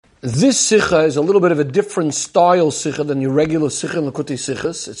This sikha is a little bit of a different style sikha than your regular sikha in Likutei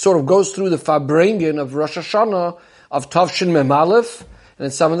Sichos. It sort of goes through the farbrengen of Rosh Hashana of Tavshin Mem Aleph, and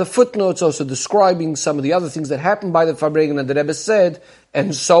in some of the footnotes also describing some of the other things that happened by the farbrengen and the Rebbe said,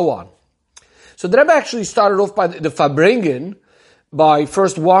 and so on. So the Rebbe actually started off by the farbrengen by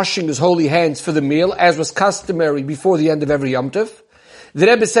first washing his holy hands for the meal, as was customary before the end of every Yom Tov. The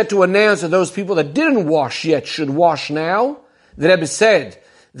Rebbe said to announce that those people that didn't wash yet should wash now. The Rebbe said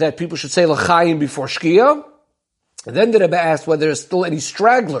that people should say l'chaim before Shkia. And then the Rebbe asked whether there's still any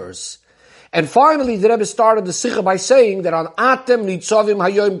stragglers. And finally, the Rebbe started the Sikha by saying that on Atem nitzavim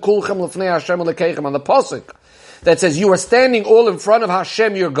hayoim kulchem lefnei Hashem lekeichem, on the Pasuk, that says, you are standing all in front of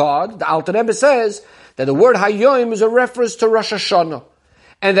Hashem your God. The Alter Rebbe says that the word hayoim is a reference to Rosh Hashanah.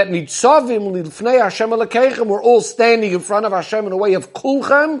 And that nitzavim lefnei Hashem lekeichem, we're all standing in front of Hashem in a way of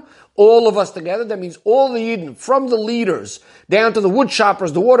kulchem, all of us together. That means all the Yidden, from the leaders down to the wood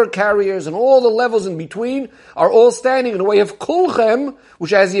choppers, the water carriers, and all the levels in between, are all standing in a way of kulchem,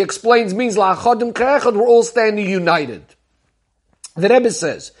 which, as he explains, means la'achadim k'echad, we're all standing united. The Rebbe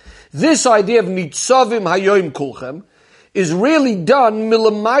says, this idea of nitzavim hayoim kulchem is really done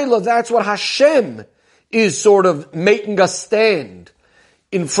milamayla. That's what Hashem is sort of making us stand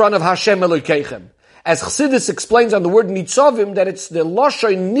in front of Hashem Elokeichem. As Chassidus explains on the word nitzavim, that it's the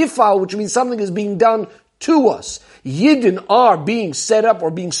lashon nifal, which means something is being done to us. Yidden are being set up or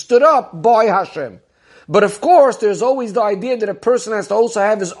being stood up by Hashem. But of course, there's always the idea that a person has to also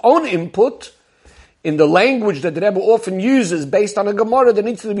have his own input. In the language that the Rebbe often uses based on a Gemara, there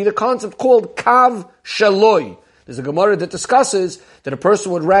needs to be the concept called kav shaloi. There's a Gemara that discusses that a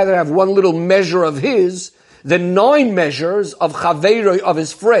person would rather have one little measure of his than 9 measures of chaveroi, of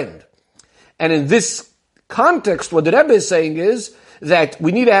his friend. And in this context, what the Rebbe is saying is that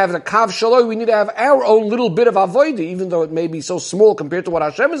we need to have the kav shaloi, we need to have our own little bit of avodah, even though it may be so small compared to what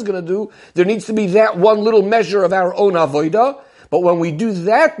Hashem is going to do. There needs to be that one little measure of our own avodah. But when we do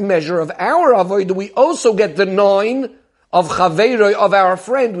that measure of our avodah, we also get the 9 of chaveroi, of our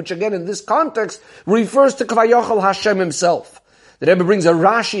friend, which again in this context refers to Kavayachal Hashem himself. The Rebbe brings a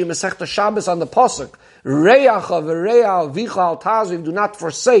Rashi in Masechta Shabbos on the Pasuk, Reyacha v'reya vicha al taziv, do not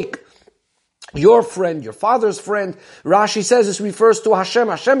forsake your friend, your father's friend. Rashi says this refers to Hashem.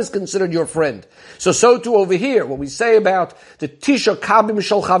 Hashem is considered your friend. So too over here, when we say about the Tisha Kabim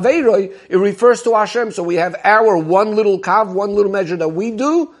Shel Chaveroi, it refers to Hashem. So we have our one little kav, one little measure that we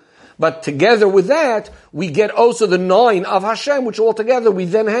do, but together with that, we get also the 9 of Hashem, which altogether we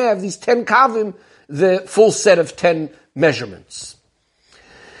then have these 10 kavim, the full set of 10 measurements.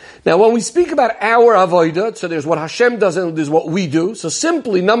 Now, when we speak about our avodah, so there's what Hashem does and there's what we do. So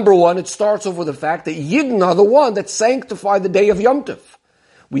simply, number one, it starts off with the fact that Yidden are the one that sanctify the day of Yom Tov.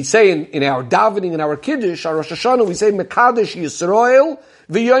 We say in our davening, in our Kiddush, our Rosh Hashana, we say, Mekadesh Yisrael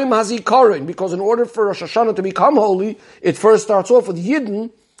v'yoyim hazikaron, because in order for Rosh Hashana to become holy, it first starts off with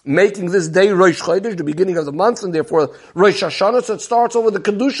Yidden making this day Rosh Chodesh, the beginning of the month, and therefore Rosh Hashana, so it starts off with the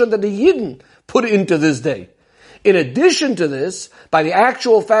Kedusha that the Yidden put into this day. In addition to this, by the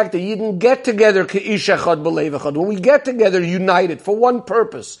actual fact that Yidden get together k'ish echad b'lev echad, when we get together united for one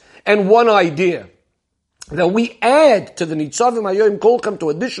purpose and one idea, that we add to the nitzavim hayoim kolchem, to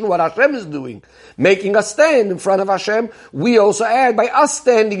addition what Hashem is doing, making us stand in front of Hashem, we also add by us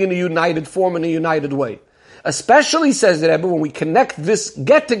standing in a united form, in a united way. Especially, says the Rebbe, when we connect this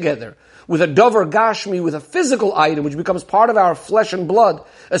get-together with a dover gashmi, with a physical item, which becomes part of our flesh and blood,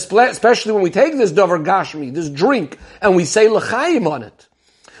 especially when we take this dover gashmi, this drink, and we say l'chaim on it,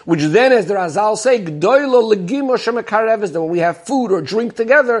 which then, as the Razal say, g'doylo legimo shemekareves, that when we have food or drink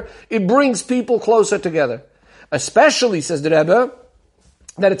together, it brings people closer together. Especially, says the Rebbe,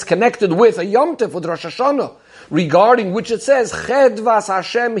 that it's connected with a Yom Tov, with Rosh Hashanah, regarding which it says, chedvas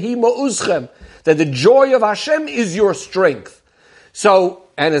Hashem hi ma'uzchem, that the joy of Hashem is your strength. So,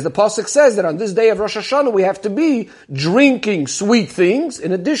 and as the Pasuk says, that on this day of Rosh Hashanah, we have to be drinking sweet things,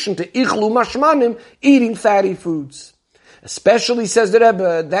 in addition to ichlu mashmanim, eating fatty foods. Especially, says the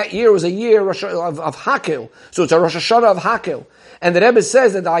Rebbe, that year was a year of Hakel. So it's a Rosh Hashanah of Hakel. And the Rebbe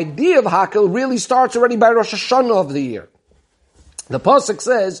says that the idea of Hakel really starts already by Rosh Hashanah of the year. The Pasuk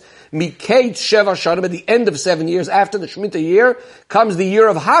says, Mikate Sheva Shana, at the end of 7 years, after the Shemitah year, comes the year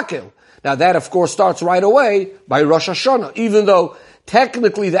of Hakel. Now that, of course, starts right away by Rosh Hashanah, even though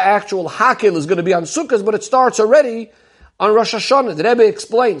technically the actual Hakel is going to be on Sukkot, but it starts already on Rosh Hashanah. The Rebbe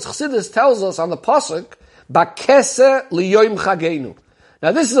explains, Chassidus tells us on the Pasuk, Bakese liyoim chagenu.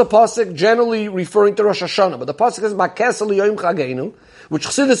 Now this is a Pasuk generally referring to Rosh Hashanah, but the Pasuk is Bakese liyoim chagenu, which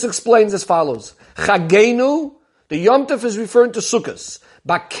Chassidus explains as follows. Chagenu, the Yom Tov is referring to Sukkot.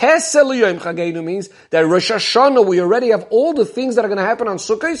 Bakesel Yom Chageinu means that Rosh Hashanah, we already have all the things that are going to happen on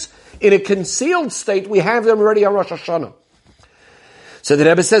Sukkot. In a concealed state, we have them already on Rosh Hashanah. So the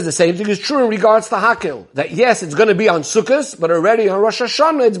Rebbe says the same thing is true in regards to Hakel. That yes, it's going to be on Sukkot, but already on Rosh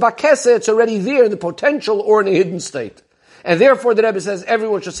Hashanah, it's Bakesel, it's already there, the potential or in a hidden state. And therefore the Rebbe says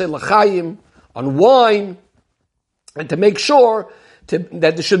everyone should say L'chaim on wine, and to make sure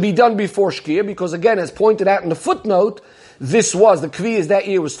that this should be done before Shkia, because again, as pointed out in the footnote, the Kviyas that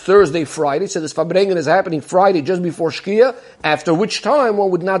year was Thursday, Friday, so this Fabrengen is happening Friday just before Shkia, after which time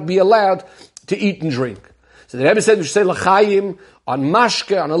one would not be allowed to eat and drink. So the Rebbe said we should say L'chaim on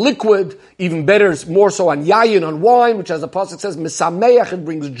mashke, on a liquid, even better, more so on yayin, on wine, which as the pasuk says, Misameach, it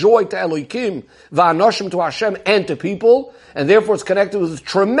brings joy to Elokim, va'anoshim to Hashem and to people, and therefore it's connected with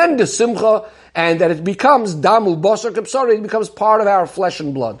tremendous simcha, and that it becomes damu basar k'psari, it becomes part of our flesh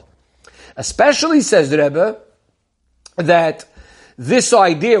and blood. Especially, says the Rebbe, that this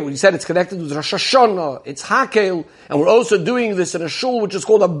idea, when he said it's connected with Rosh Hashanah, it's Hakel, and we're also doing this in a shul which is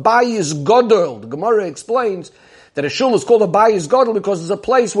called a Bayis Gadol. The Gemara explains that a shul is called a Bayis Gadol because it's a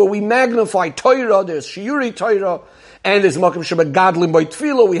place where we magnify Torah, there's Shiuri Torah, and there's Makom Sheba Gadlim by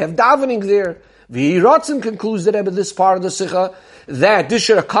Tefillah, we have davening there. V'Yiratzim concludes that Rebbe, this part of the Sikha, that this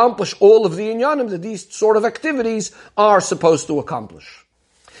should accomplish all of the inyanim that these sort of activities are supposed to accomplish.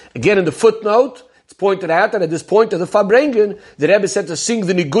 Again, in the footnote, it's pointed out that at this point of the Fabrengen, the Rebbe said to sing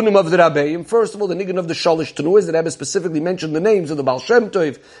the Nigunim of the Rabbeim. First of all, the Nigun of the Shalish Tenuas, the Rebbe specifically mentioned the names of the Baal Shem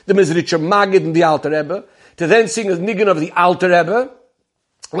Tov, the Mezritcher Magid, and the Alter Rebbe. To then sing the Nigun of the Alter Rebbe.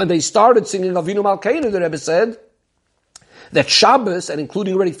 When they started singing Avinu Malkeinu, the Rebbe said that Shabbos, and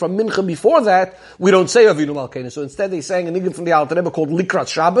including already from Mincha before that, we don't say Avinu Malkeinu. So instead they sang a Nigun from the Alter Rebbe called Likrat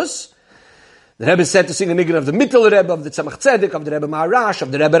Shabbos. The Rebbe said to sing a Nigun of the Mittel Rebbe, of the Tzemach Tzedek, of the Rebbe Maharash,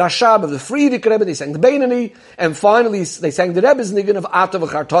 of the Rebbe Rashab, of the Friedik Rebbe. They sang the Beinani, and finally they sang the Rebbe's Nigun of Ata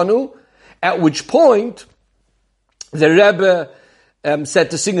v'Chartanu, at which point the Rebbe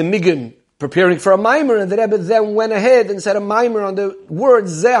said to sing a Nigun preparing for a mimer, and the Rebbe then went ahead and said a mimer on the word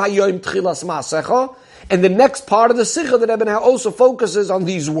Zeh Hayoim Tchilas Ma'asecha, and the next part of the Sikha, the Rebbe now also focuses on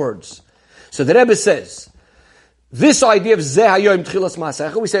these words. So the Rebbe says, this idea of Zeh Hayoim Tchilas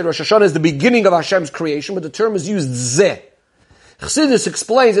Ma'asecha, we say Rosh Hashanah is the beginning of Hashem's creation, but the term is used Zeh. Chassidus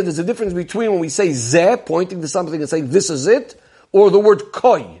explains that there's a difference between when we say Zeh, pointing to something and saying this is it, or the word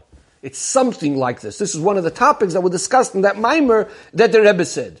Koi. It's something like this. This is one of the topics that were discussed in that mimer that the Rebbe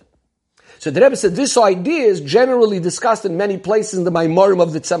said. So the Rebbe said this idea is generally discussed in many places in the Maimarim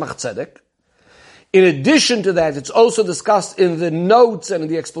of the Tzemach Tzedek. In addition to that, it's also discussed in the notes and in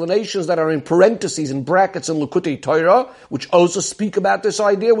the explanations that are in parentheses and brackets in Likutei Torah, which also speak about this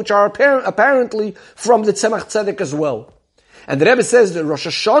idea, which are apparently from the Tzemach Tzedek as well. And the Rebbe says that Rosh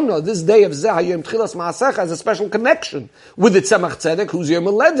Hashanah, this day of Zeh Hayom Tchilas Ma'asecha, has a special connection with the Tzemach Tzedek, whose Yom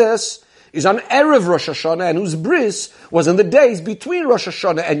Haledes is on Erev Rosh Hashanah, and whose bris was in the days between Rosh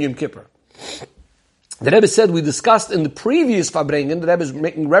Hashanah and Yom Kippur. The Rebbe said we discussed in the previous Fabrengen, the Rebbe is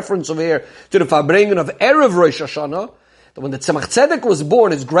making reference over here to the Fabrengen of Erev Rosh Hashanah, that when the Tzemach Tzedek was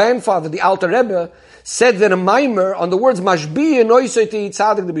born, his grandfather, the Alter Rebbe, said that a mimer on the words Mashbi and Oisei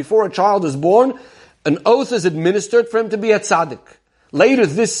Tzadik, that before a child is born, an oath is administered for him to be a tzaddik. Later,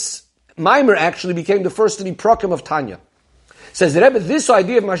 this mimer actually became the first to be prokim of Tanya. Says the Rebbe, this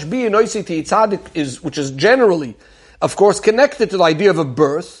idea of Mashbi and Oisei Tzadik which is generally, of course, connected to the idea of a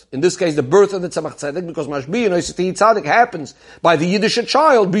birth, in this case the birth of the Tzemach Tzedek, because Mashbi and Oisei Tzadik happens by the Yiddish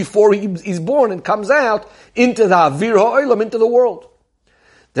child before he's born and comes out into the Avir HaOlam, into the world.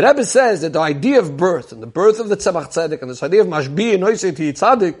 The Rebbe says that the idea of birth, and the birth of the Tzemach Tzedek, and this idea of Mashbi and Oisei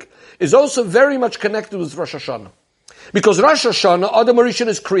Tzadik, is also very much connected with Rosh Hashanah. Because Rosh Hashanah, Adam HaRishon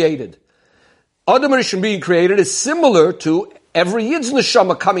is created. Adam HaRishon being created is similar to every Yid's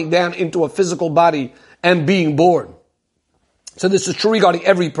neshama coming down into a physical body and being born. So this is true regarding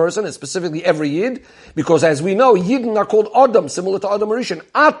every person, and specifically every Yid, because as we know, Yidden are called Adam, similar to Adam HaRishon.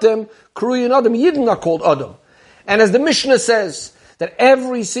 Atem, Kruyin Adam, Yidden are called Adam. And as the Mishnah says, that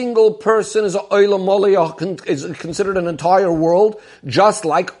every single person is a Olam Moleh, is considered an entire world, just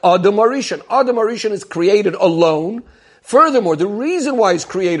like Adam HaRishon. Adam HaRishon is created alone. Furthermore, the reason why he's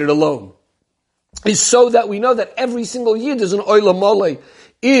created alone is so that we know that every single Yid is an Olam Moleh,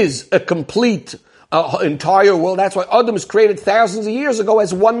 is a complete entire world. That's why Adam was created thousands of years ago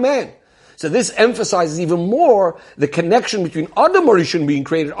as one man. So this emphasizes even more the connection between Adam HaRishon being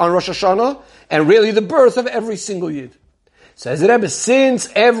created on Rosh Hashanah and really the birth of every single Yid. Says the Rebbe, since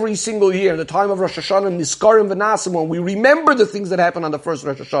every single year, the time of Rosh Hashanah, Niskarim V'Nasim, when we remember the things that happened on the first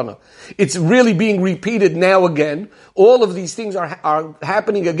Rosh Hashanah, it's really being repeated now again. All of these things are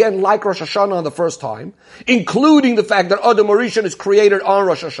happening again like Rosh Hashanah on the first time, including the fact that Adam Rishon is created on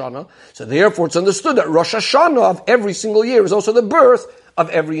Rosh Hashanah. So therefore it's understood that Rosh Hashanah of every single year is also the birth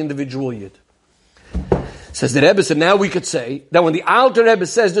of every individual Yid. Says the Rebbe, so now we could say that when the Alter Rebbe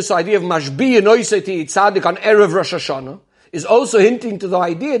says this idea of Mashbi and Oiseti Tzadik on Erev Rosh Hashanah, is also hinting to the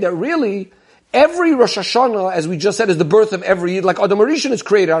idea that really every Rosh Hashanah, as we just said, is the birth of every Yid, like Adam Rishon is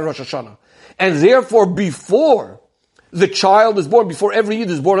created on Rosh Hashanah. And therefore, before the child is born, before every Yid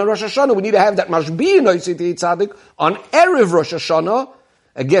is born on Rosh Hashanah, we need to have that Mashbi and Oiseti Tzadik on Erev Rosh Hashanah.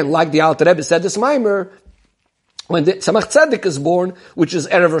 Again, like the Alter Rebbe said this Maimer, when the Tzemach Tzedek is born, which is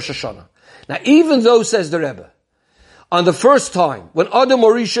Erev Rosh Hashanah. Now, even though, says the Rebbe, on the first time, when Adam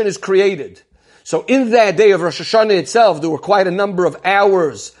Rishon is created, so in that day of Rosh Hashanah itself, there were quite a number of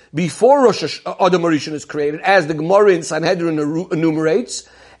hours before Adam Rishon is created, as the Gemara in Sanhedrin enumerates,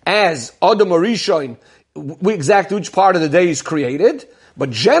 as Adam Rishon, exactly which part of the day is created.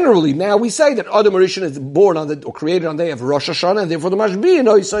 But generally, now we say that Adam Rishon is born on or created on the day of Rosh Hashanah, and therefore the Mashbi and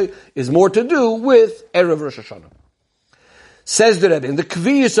Oisei is more to do with Erev Rosh Hashanah. Says the Rebbe, in the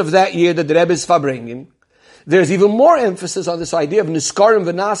Kviyus of that year that the Rebbe is farbringing, there's even more emphasis on this idea of Niskarim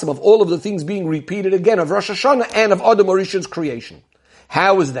V'Nasim, of all of the things being repeated again, of Rosh Hashanah and of Adam Rishon's creation.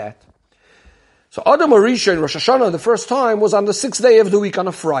 How is that? So Adam Rishon, Rosh Hashanah, the first time, was on the 6th day of the week on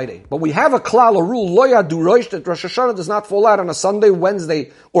a Friday. But we have a klal, a rule, Lo Yadu Rosh, that Rosh Hashanah does not fall out on a Sunday,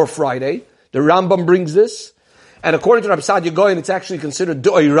 Wednesday, or Friday. The Rambam brings this. And according to Rabbi Sadia Goyen, it's actually considered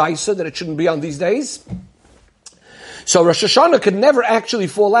D'Oraisa, that it shouldn't be on these days. So Rosh Hashanah could never actually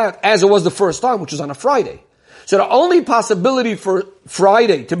fall out as it was the first time, which was on a Friday. So the only possibility for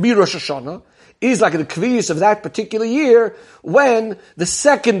Friday to be Rosh Hashanah is like the Kviyus of that particular year when the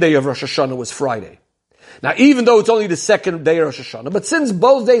second day of Rosh Hashanah was Friday. Now, even though it's only the second day of Rosh Hashanah, but since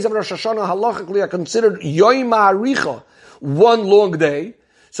both days of Rosh Hashanah halachically are considered Yom HaAricha, one long day,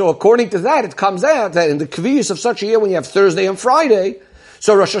 so according to that, it comes out that in the Kviyus of such a year when you have Thursday and Friday,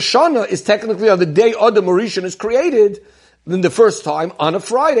 so Rosh Hashanah is technically on the day Adam Rishon is created, then the first time on a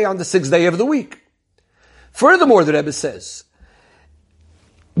Friday on the 6th day of the week. Furthermore, the Rebbe says,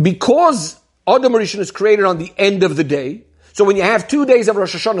 because Adam Rishon is created on the end of the day, so when you have 2 days of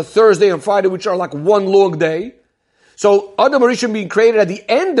Rosh Hashanah, Thursday and Friday, which are like one long day, so Adam Rishon being created at the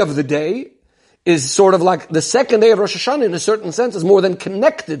end of the day is sort of like the second day of Rosh Hashanah in a certain sense, is more than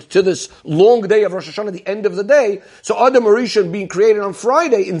connected to this long day of Rosh Hashanah, the end of the day. So Adam Rishon being created on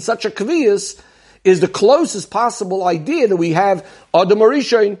Friday in such a kviyas is the closest possible idea that we have Adam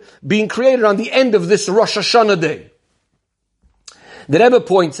Rishon being created on the end of this Rosh Hashanah day. The Rebbe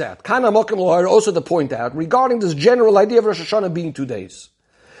points out, Kana Mokim Lohar, also to point out, regarding this general idea of Rosh Hashanah being 2 days,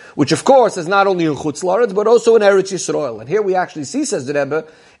 which of course is not only in Chutz La'aretz, but also in Eretz Yisrael. And here we actually see, says the Rebbe,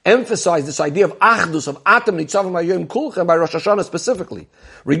 emphasize this idea of Achdus, of Atam Nitzavim Hayom Kulchem by Rosh Hashanah specifically.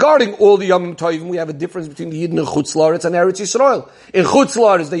 Regarding all the Yom Tovim, we have a difference between the Yidden in Chutz La'aretz and Eretz Yisrael. In Chutz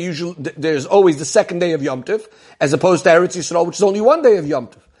La'aretz, there's always the second day of Yom Tov, as opposed to Eretz Yisrael, which is only 1 day of Yom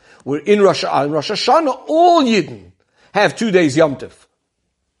Tov. Where in Rosh Hashanah, all Yidden have 2 days Yom Tov.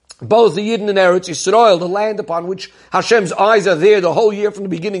 Both the Yidden and Eretz Yisrael, the land upon which Hashem's eyes are there the whole year from the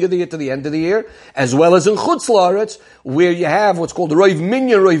beginning of the year to the end of the year, as well as in Chutz La'aretz, where you have what's called the Roiv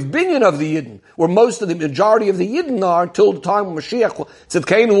Binyan of the Yidden, where most of the majority of the Yidden are till the time when Mashiach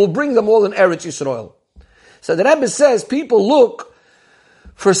Tzidkeinu will bring them all in Eretz Yisrael. So the Rebbe says people look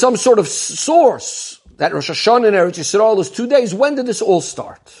for some sort of source that Rosh Hashanah in Eretz Yisrael is 2 days. When did this all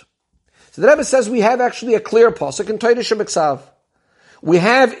start? So the Rebbe says we have actually a clear pasuk in Torah Shebeksav. We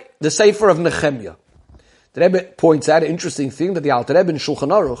have the Sefer of Nehemiah. The Rebbe points out an interesting thing that the Alter Rebbe in Shulchan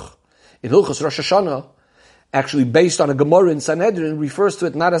Aruch, in Hilchos Rosh Hashanah, actually based on a Gemara in Sanhedrin, refers to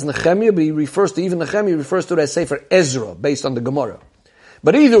it not as Nehemiah, but he refers to even Nehemiah, refers to it as Sefer Ezra, based on the Gemara.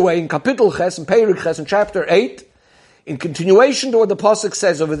 But either way, in Kapitel Ches, in Peirik Ches, in chapter 8, in continuation to what the Pasuk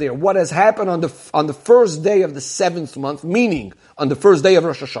says over there, what has happened on the first day of the 7th month, meaning on the first day of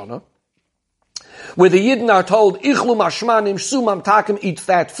Rosh Hashanah, where the Yidden are told, Ichlu mashmanim, sumam takim, eat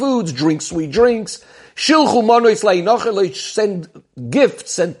fat foods, drink sweet drinks, shilchu monois leinochel, send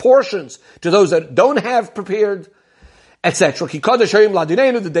gifts, send portions to those that don't have prepared, etc. Ki kodesh hayim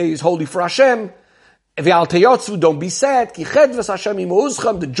ladinenu, the day is holy for Hashem, v'al teyotzu, don't be sad, ki chedves Hashem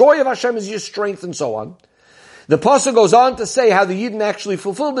imuuzchem, the joy of Hashem is your strength, and so on. The Pasuk goes on to say how the Yidden actually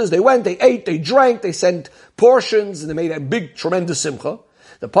fulfilled this. They went, they ate, they drank, they sent portions, and they made a big, tremendous simcha.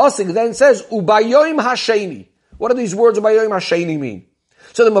 The Pasuk then says, Ubayoim Hasheni. What do these words Ubayoim Hasheni mean?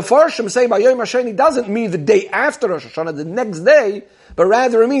 So the Mefarshim say by Yom HaSheni doesn't mean the day after Rosh Hashanah, the next day, but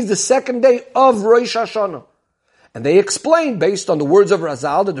rather it means the second day of Rosh Hashanah. And they explained, based on the words of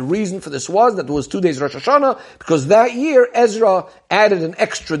Razal, that the reason for this was that there was 2 days Rosh Hashanah, because that year Ezra added an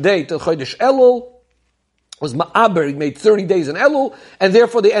extra day to Chodesh Elul, was Ma'aber, he made 30 days in Elul, and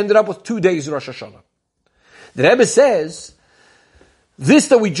therefore they ended up with 2 days Rosh Hashanah. The Rebbe says, this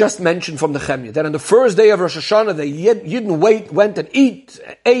that we just mentioned from the Chemya, that on the first day of Rosh Hashanah, they Yidden went and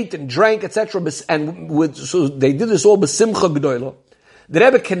ate and drank, etc., so they did this all b'simcha g'doyla. The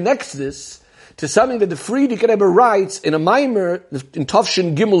Rebbe connects this to something that the Friedrich Rebbe writes in a Maimer in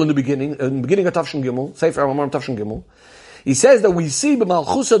Tafshin Gimel in the beginning of Tafshin Gimel, Sefer HaMaimar Tafshin Gimel. He says that we see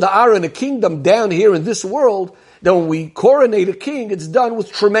b'malchusa da'ara in a kingdom down here in this world, that when we coronate a king, it's done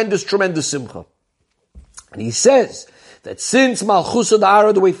with tremendous, tremendous simcha. And he says that since Malchusa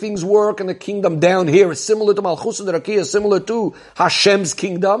Da'ara, the way things work in the kingdom down here is similar to Malchusa D'Rakia, similar to Hashem's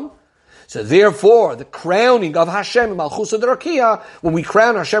kingdom, so therefore the crowning of Hashem in Malchusa D'Rakia, when we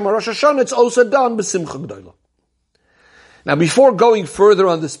crown Hashem on Rosh Hashanah, it's also done b'simcha g'dola. Now before going further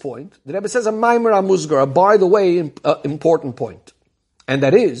on this point, the Rebbe says a Maimer HaMuzgar, by the way, important point. And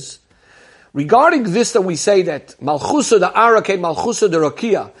that is, regarding this that we say that Malchusa Da'ara came Malchusa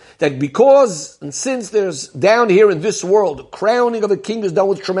D'Rakia, that because and since there's down here in this world, the crowning of a king is done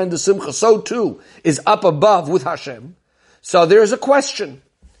with tremendous simcha, so too is up above with Hashem. So there's a question.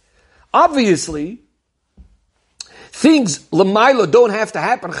 Obviously, things Lamaila don't have to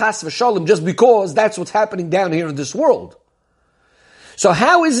happen chas v'shalom just because that's what's happening down here in this world. So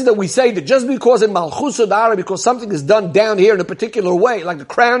how is it that we say that just because in Malchusa Da'ara, because something is done down here in a particular way, like the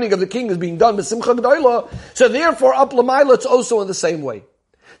crowning of the king is being done with Simcha G'doyla, so therefore up Lamaila it's also in the same way.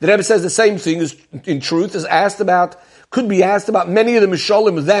 The Rebbe says the same thing is, in truth, could be asked about many of the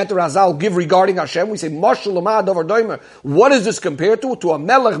Mishalim that Razal give regarding Hashem. We say, Mashal Lamad Davar Doimer. What is this compared to? To a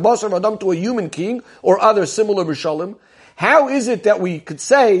Melech Basar Adam, to a human king, or other similar Mishalim? How is it that we could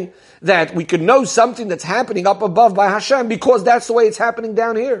say that we could know something that's happening up above by Hashem because that's the way it's happening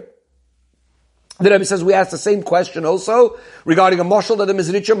down here? The Rebbe says we asked the same question also regarding a mashal that the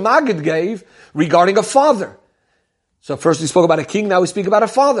Mizritcha Magid gave regarding a father. So first we spoke about a king, now we speak about a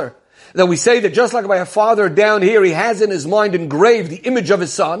father. Then we say that just like by a father down here, he has in his mind engraved the image of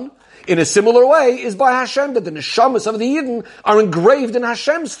his son, in a similar way is by Hashem, that the neshamas of the Yidden are engraved in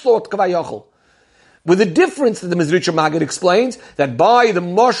Hashem's thought, kavayachol. With the difference that the Mizritcha Magid explains, that by the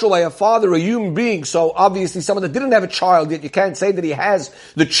marshal, by a father, a human being, so obviously someone that didn't have a child yet, you can't say that he has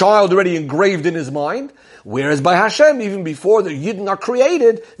the child already engraved in his mind. Whereas by Hashem, even before the Yidden are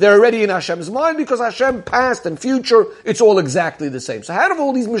created, they're already in Hashem's mind, because Hashem, past and future, it's all exactly the same. So how do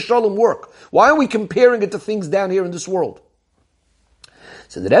all these Mishalim work? Why are we comparing it to things down here in this world?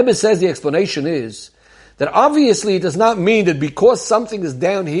 So the Rebbe says the explanation is, that obviously it does not mean that because something is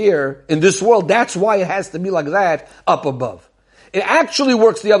down here in this world, that's why it has to be like that up above. It actually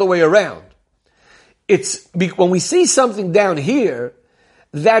works the other way around. When we see something down here,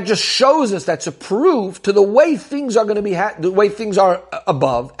 that just shows us, that's a proof to the way things are going to be, the way things are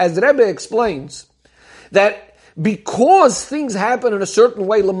above. As the Rebbe explains, that because things happen in a certain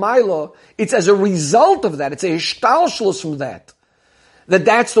way, l'mayla, it's as a result of that. It's a hishtalshlus from that.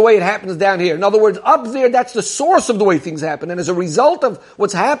 That's the way it happens down here. In other words, up there, that's the source of the way things happen. And as a result of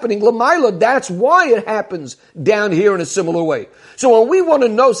what's happening, l'mayla, that's why it happens down here in a similar way. So when we want to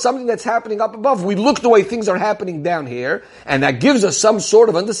know something that's happening up above, we look the way things are happening down here, and that gives us some sort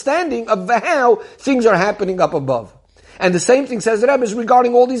of understanding of how things are happening up above. And the same thing says the Rebbe is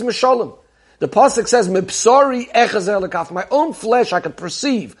regarding all these mishalim. The pasuk says, "Mepsari echazer lekaf." My own flesh, I could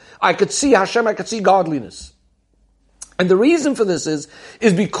perceive, I could see Hashem, I could see godliness. And the reason for this is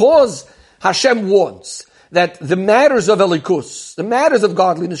because Hashem wants that the matters of Elikus, the matters of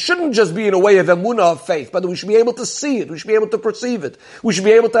godliness, shouldn't just be in a way of emunah, of faith, but we should be able to see it, we should be able to perceive it, we should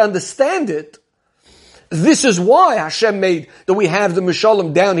be able to understand it. This is why Hashem made that we have the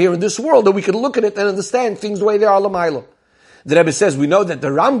Mishalim down here in this world, that we can look at it and understand things the way they are l'mayla. The Rebbe says, we know that the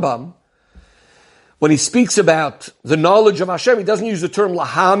Rambam, when he speaks about the knowledge of Hashem, he doesn't use the term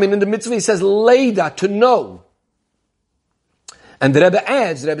lahamin in the mitzvah, he says leida, to know. And the Rebbe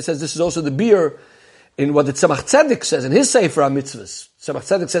adds, the Rebbe says this is also the beer in what the Tzemach Tzedek says in his Sefer HaMitzvahs. Tzemach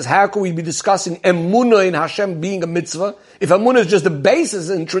Tzedek says, how can we be discussing emunah in Hashem being a mitzvah? If emunah is just the basis,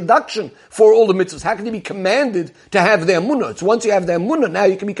 the introduction for all the mitzvahs, how can you be commanded to have the emunah? It's once you have the emunah, now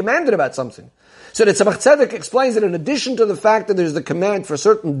you can be commanded about something. So the Tzemach Tzedek explains that in addition to the fact that there's the command for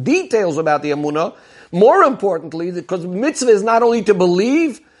certain details about the emunah, more importantly, because mitzvah is not only to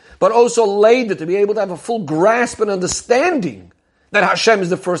believe, but also later to be able to have a full grasp and understanding that Hashem is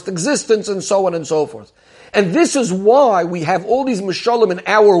the first existence, and so on and so forth. And this is why we have all these mishalim in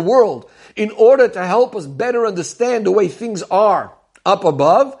our world, in order to help us better understand the way things are up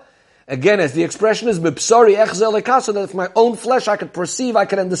above. Again, as the expression is, B'psari echzel lekah, so that with my own flesh I could perceive, I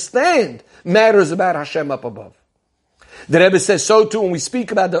could understand matters about Hashem up above. The Rebbe says so too when we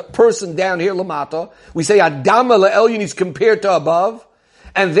speak about the person down here, Lamata, we say Adama le'elyon is compared to above,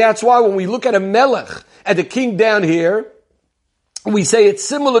 and that's why when we look at a melech, at the king down here, we say it's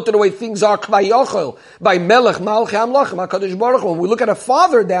similar to the way things are kvayochel by melech malchi amlachim HaKadosh Baruch Hu. When we look at a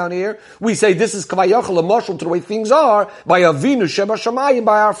father down here, we say this is kvayochel, a marshal to the way things are by Avinu Sheba Shamayim,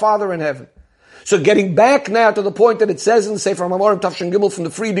 by our Father in heaven. So getting back now to the point that it says in the Sefer HaMamorim Tafshin Gimel from the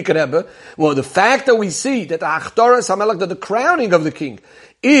Friedrich Rebbe, well, the fact that we see that the Achtoras HaMelech, that the crowning of the king,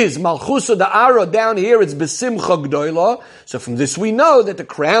 is Malchusa Da'ara down here, it's Besimcha Gdoila. So from this we know that the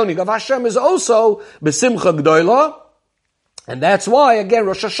crowning of Hashem is also Besimcha Gdoila. And that's why, again,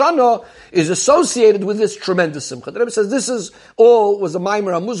 Rosh Hashanah is associated with this tremendous simcha. The Rebbe says this is all was a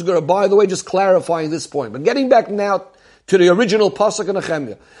Maimer HaMuzgar, by the way, just clarifying this point. But getting back now to the original Pasuk in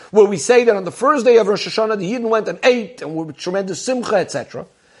Nehemiah, where we say that on the first day of Rosh Hashanah, the Yidden went and ate, and were with tremendous simcha, etc.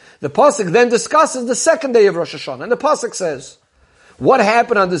 The Pasuk then discusses the second day of Rosh Hashanah, and the Pasuk says, what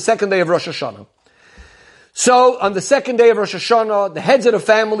happened on the second day of Rosh Hashanah? So, on the second day of Rosh Hashanah, the heads of the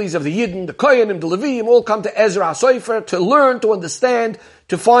families of the Yidden, the Kohanim, the Levim, all come to Ezra HaSofer to learn, to understand,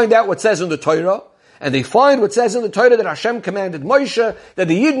 to find out what says in the Torah. And they find what says in the Torah that Hashem commanded Moshe that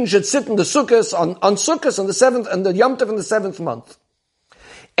the Yidden should sit in the Sukkos, on Sukkos on the seventh, and the Yom Tov in the 7th month.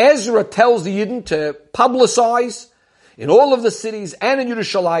 Ezra tells the Yidden to publicize in all of the cities and in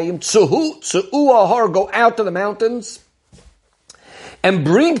Yerushalayim, Tzu'u Ahar, go out to the mountains, and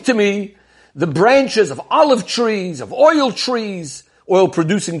bring to me the branches of olive trees, of oil trees,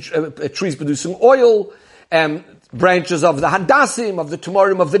 trees producing oil, branches of the hadassim, of the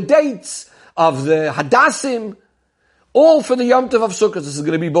tamarim, of the dates, of the hadassim, all for the Yom Tov of Sukkot. This is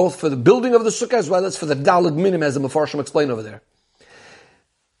going to be both for the building of the Sukkah as well as for the Daled Minim, as the Mefarshim explained over there.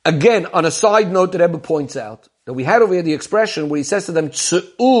 Again, on a side note, the Rebbe points out that we had over here the expression where he says to them,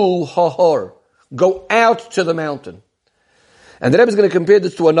 Tzu'u hahor, go out to the mountain. And the Rebbe is going to compare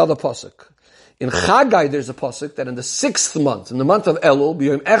this to another pasuk. In Chagai, there's a pasuk that in the 6th month, in the month of Elul,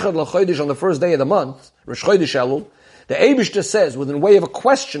 B'yom Echad L'Chodesh, on the first day of the month, Rosh Chodesh Elul, the Eibishter says, with a way of a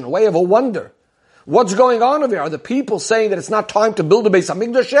question, a way of a wonder, what's going on over here? Are the people saying that it's not time to build a Beis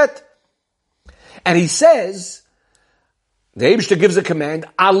HaMikdash yet? And he says, the Eibishter gives a command,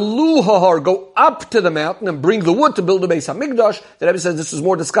 Alu Hahar, go up to the mountain and bring the wood to build a Beis HaMikdash. The Rebbe says this is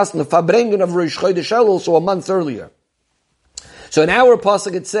more discussed in the Fabrengen of Rosh Chodesh Elul, so a month earlier. So in our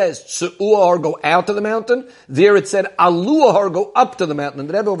pasuk it says, Tzu'uahar, go out to the mountain. There it said, Aluahar, go up to the mountain. And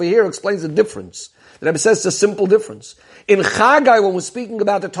the Rebbe over here explains the difference. The Rebbe says it's a simple difference. In Chagai, when we're speaking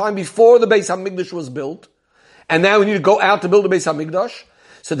about the time before the Beis HaMikdash was built, and now we need to go out to build the Beis HaMikdash,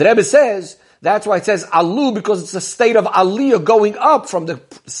 so the Rebbe says, that's why it says Alu, because it's a state of Aliyah, going up from the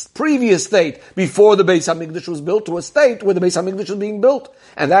previous state before the Beis HaMikdash was built to a state where the Beis HaMikdash was being built.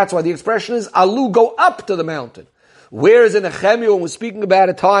 And that's why the expression is Alu, go up to the mountain. Whereas in Nehemiah, when we're speaking about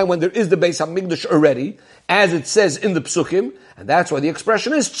a time when there is the Beis HaMikdash already, as it says in the Psukim, and that's why the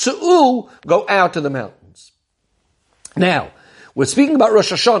expression is Tzu'u, go out to the mountains. Now, we're speaking about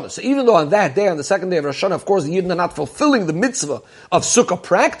Rosh Hashanah. So even though on that day, on the second day of Rosh Hashanah, of course, the Yidden are not fulfilling the mitzvah of Sukkah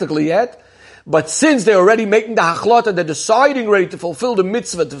practically yet, but since they're already making the hachlata, they're deciding ready to fulfill the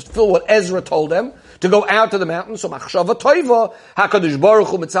mitzvah, to fulfill what Ezra told them, to go out to the mountain. So machshava toiva, HaKadosh Baruch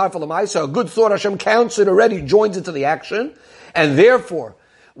Hu mitzvah l'maisa, a good thought, Hashem counts it already, joins it to the action. And therefore,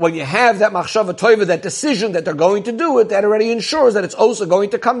 when you have that machshava toiva, that decision that they're going to do it, that already ensures that it's also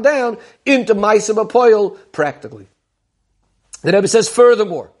going to come down into maisa b'poil practically. The Rebbe says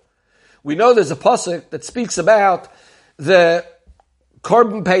furthermore, we know there's a pasuk that speaks about the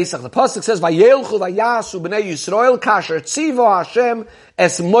Korban Pesach. The pasuk says, "Vayelchu vayasu b'nei Yisrael kasher tziva Hashem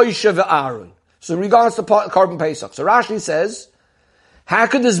es Moshe ve'Aaron." So in regards to Korban Pesach, so Rashi says, how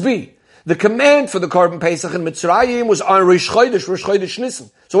could this be? The command for the Korban Pesach in Mitzrayim was on Rosh Chodesh Nisan.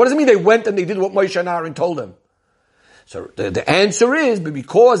 So what does it mean they went and they did what Moshe and Aaron told them? So the answer is,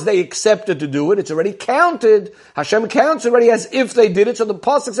 because they accepted to do it, it's already counted. Hashem counts already as if they did it. So the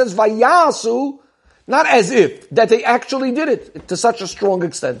pasuk says, "Vayasu," not as if, that they actually did it to such a strong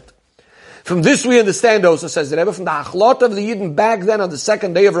extent. From this we understand also, says the Rebbe, from the achlot of the Yidden back then on the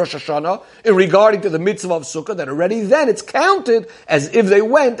second day of Rosh Hashanah, in regarding to the mitzvah of Sukkah, that already then it's counted as if they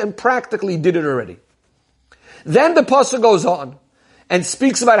went and practically did it already. Then the pasuk goes on and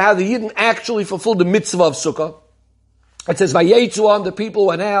speaks about how the Yidden actually fulfilled the mitzvah of Sukkah. It says, "Vayetzu," the people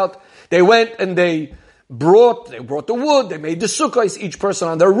went out, they went and they They brought the wood, they made the sukkahs, each person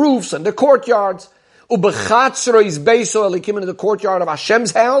on their roofs and their courtyards. Ubechatzrois beiso elikim, in the courtyard of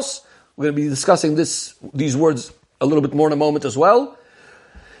Hashem's house. We're going to be discussing these words a little bit more in a moment as well.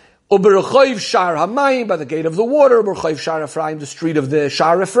 Uberchoiv Shar Hamayim, by the gate of the water. Uberchoiv Shar Ephraim, the street of the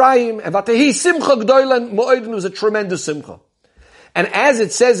Shar Ephraim. And vatehi simcha gdoilan mo'odin, was a tremendous simcha. And as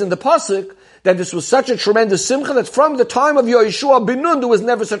it says in the pasuk, that this was such a tremendous simcha that from the time of Yehoshua ben Nun there was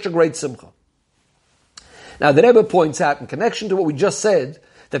never such a great simcha. Now the Rebbe points out in connection to what we just said,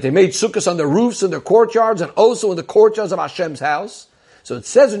 that they made sukkahs on their roofs and their courtyards and also in the courtyards of Hashem's house. So it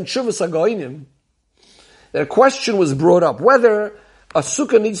says in Shuvas HaGoinim that a question was brought up whether a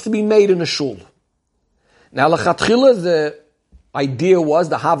sukkah needs to be made in a shul. Now l'chatchila, the idea was,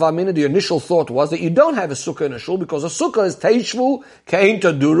 the havamina, the initial thought was that you don't have a sukkah in a shul because a sukkah is teishvu kein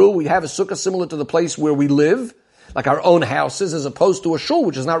taduru. We have a sukkah similar to the place where we live, like our own houses, as opposed to a shul,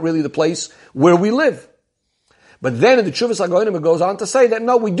 which is not really the place where we live. But then in the Shuvas HaGoinim it goes on to say that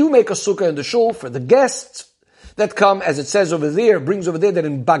no, we do make a sukkah in the shul for the guests that come, as it says over there, brings over there that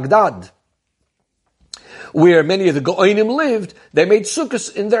in Baghdad, where many of the Go'onim lived, they made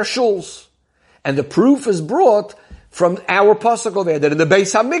sukkahs in their shuls. And the proof is brought from our pasuk over there, that in the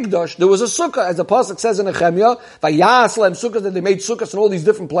Beis HaMikdash, there was a sukkah, as the pasuk says in Nehemiah, Vayas Lahem sukkahs, that they made sukkahs in all these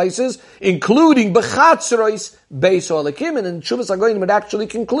different places, including Bechatzrois Beis HaElokim, and in Shuvas HaGoinim it actually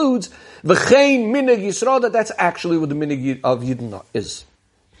concludes, V'chein Minig Yisrael, that that's actually what the Minig of Yidden is.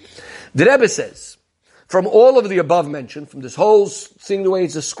 The Rebbe says, from all of the above mentioned, from this whole thing, the way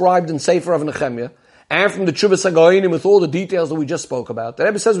it's described in Sefer of Nehemiah, and from the Shuvas HaGoinim with all the details that we just spoke about, the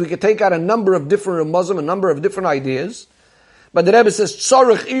Rebbe says we could take out a number of different Muslim, a number of different ideas. But the Rebbe says,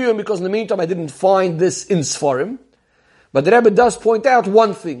 Tzarech iyum, because in the meantime I didn't find this in Sfarim. But the Rebbe does point out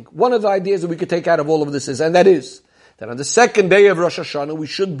one thing. One of the ideas that we could take out of all of this is, and that is, that on the second day of Rosh Hashana we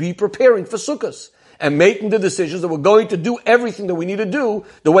should be preparing for Sukkot and making the decisions that we're going to do everything that we need to do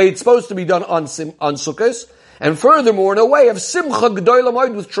the way it's supposed to be done on Sukkot. And furthermore, in a way of Simcha G'dola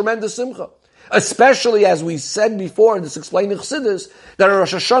Moed, with tremendous Simcha. Especially as we said before in this explaining Chassidus, that in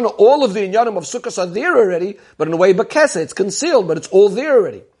Rosh Hashanah all of the inyanim of Sukkot are there already, but in a way Bekesa, it's concealed, but it's all there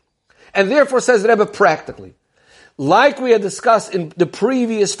already. And therefore, says the Rebbe, practically, like we had discussed in the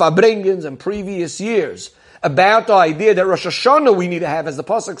previous Fabrengens and previous years, about the idea that Rosh Hashanah we need to have, as the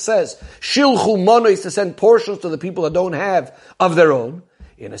pasuk says, Shilchu Monos, to send portions to the people that don't have of their own.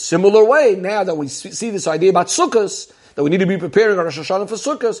 In a similar way, now that we see this idea about Sukkot, that we need to be preparing our Rosh Hashanah for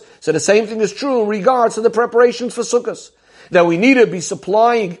Sukkot, so the same thing is true in regards to the preparations for Sukkot. That we need to be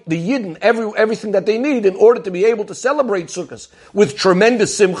supplying the Yidden everything that they need in order to be able to celebrate Sukkot with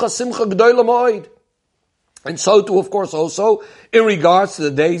tremendous Simcha G'dola Moed. And so too, of course, also in regards to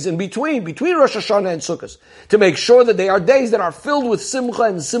the days in between Rosh Hashanah and Sukkot, to make sure that they are days that are filled with Simcha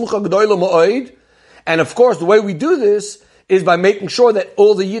and Simcha G'dola Moed. And of course, the way we do this is by making sure that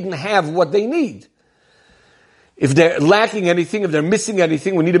all the Yidden have what they need. If they're lacking anything, if they're missing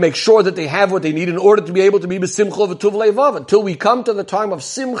anything, we need to make sure that they have what they need in order to be able to be b'simcha v'tuv leivav, until we come to the time of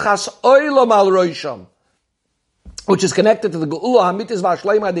simchas oilam al roisham, which is connected to the Geula Hamitis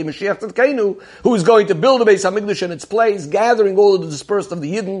V'Ashleima de Mashiach Tzedkeinu, who is going to build a Beis HaMikdash in its place, gathering all of the dispersed of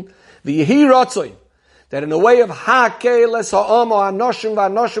the Yidden, the Yehi Ratzoin, that in a way of Hakel es ha'amo ha'noshim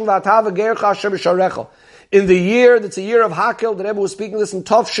v'anoshim v'atava gercha Hashem b'sharecha. In the year, that's a year of Hakel, the Rebbe was speaking this in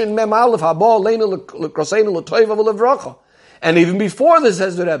Tovshin Mem Aleph, Haba Leina L'Kroseinu L'Toiva V'Levracha. And even before this,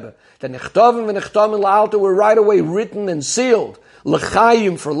 says the Rebbe, that Nechtovim v'Nechtamim La'alta were right away written and sealed,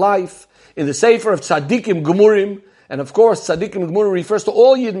 L'Chayim, for life, in the Sefer of Tzadikim Gemurim. And of course, Tzadikim Gemurim refers to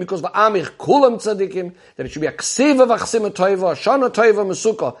all Yidden, because V'amich Kulam Tzadikim, that it should be Aksiva V'Achsima Toiva, Hashana Toiva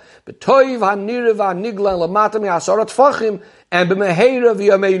Mesuka, B'Toiv HaNira V'Anigla L'Mata Mi'asarat Fachim, and B'Meheira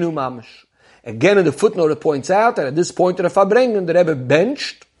V'Yameinu Mamash. Again, in the footnote, it points out that at this point in the Fabrengen, the Rebbe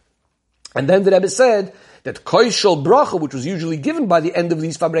benched, and then the Rebbe said that Koishel Bracha, which was usually given by the end of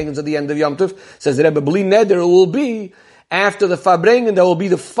these Fabrengens at the end of Yom Tov, says the Rebbe, B'li Neder, it will be after the Fabrengen, there will be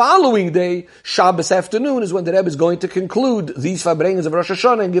the following day, Shabbos afternoon, is when the Rebbe is going to conclude these Fabrengens of Rosh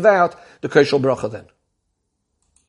Hashanah and give out the Koishel Bracha then.